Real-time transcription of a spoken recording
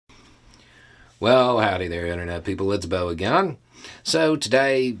Well, howdy there, Internet people. It's Bo again. So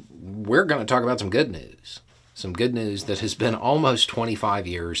today we're going to talk about some good news. Some good news that has been almost 25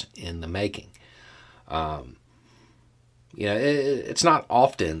 years in the making. It's not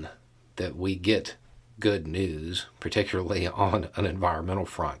often that we get good news, particularly on an environmental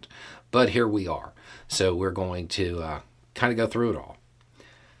front. But here we are. So we're going to kind of go through it all.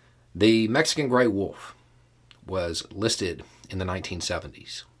 The Mexican gray wolf was listed in the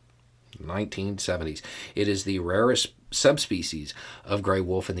 1970s. 1970s. It is the rarest subspecies of gray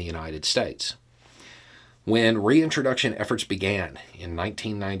wolf in the United States. When reintroduction efforts began in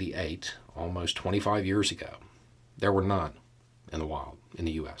 1998, almost 25 years ago, there were none in the wild in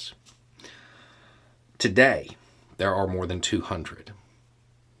the U.S. Today, there are more than 200.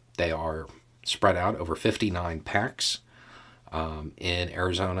 They are spread out over 59 packs in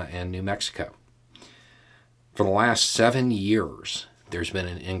Arizona and New Mexico. For the last 7 years, there's been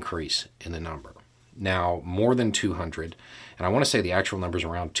an increase in the number. Now, more than 200, and I want to say the actual number is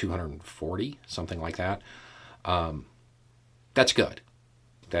around 240, something like that. That's good.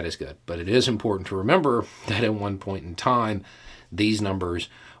 That is good. But it is important to remember that at one point in time, these numbers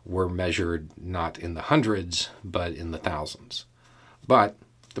were measured not in the hundreds, but in the thousands. But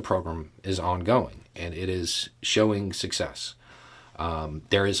the program is ongoing, and it is showing success.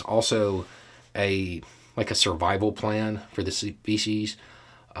 There is also a survival plan for the species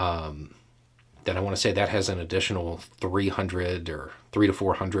that I want to say that has an additional 300 or 300 to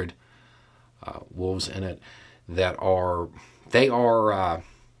 400 wolves in it that are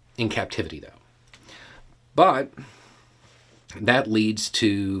in captivity though. But that leads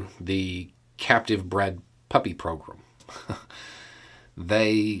to the captive bred puppy program.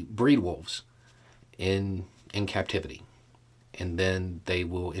 They breed wolves in captivity, and then they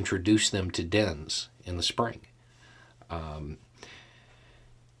will introduce them to dens in the spring.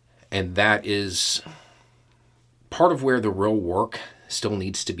 And that is part of where the real work still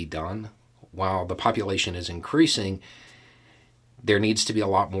needs to be done. While the population is increasing, there needs to be a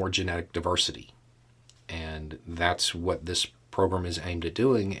lot more genetic diversity. And that's what this program is aimed at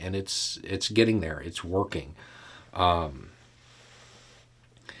doing, and it's getting there. It's working.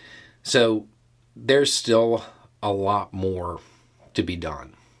 So there's still a lot more to be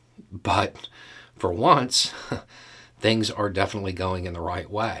done. But for once, things are definitely going in the right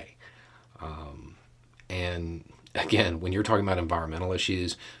way. And again, when you're talking about environmental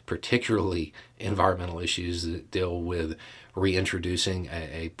issues, particularly environmental issues that deal with reintroducing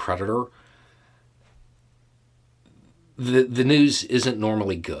a predator, the news isn't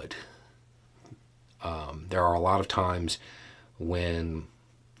normally good. There are a lot of times when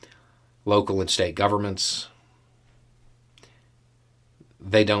local and state governments,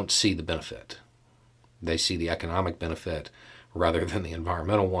 they don't see the benefit. They see the economic benefit rather than the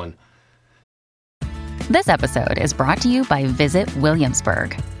environmental one. This episode is brought to you by Visit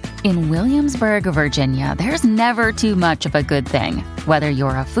Williamsburg. In Williamsburg, Virginia, there's never too much of a good thing. Whether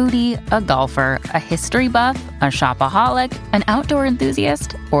you're a foodie, a golfer, a history buff, a shopaholic, an outdoor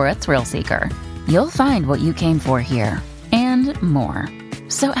enthusiast, or a thrill seeker, you'll find what you came for here and more.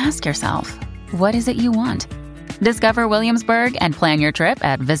 So ask yourself, what is it you want? Discover Williamsburg and plan your trip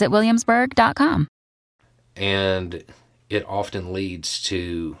at visitwilliamsburg.com. And it often leads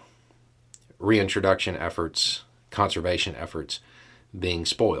to reintroduction efforts, conservation efforts being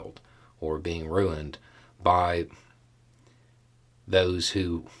spoiled or being ruined by those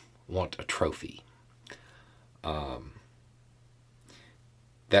who want a trophy. That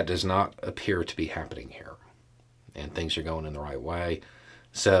does not appear to be happening here, and things are going in the right way.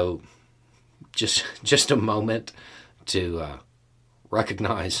 So just a moment to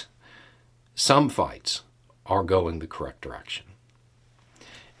recognize some fights are going the correct direction.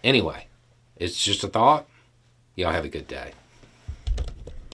 Anyway, it's just a thought. Y'all have a good day.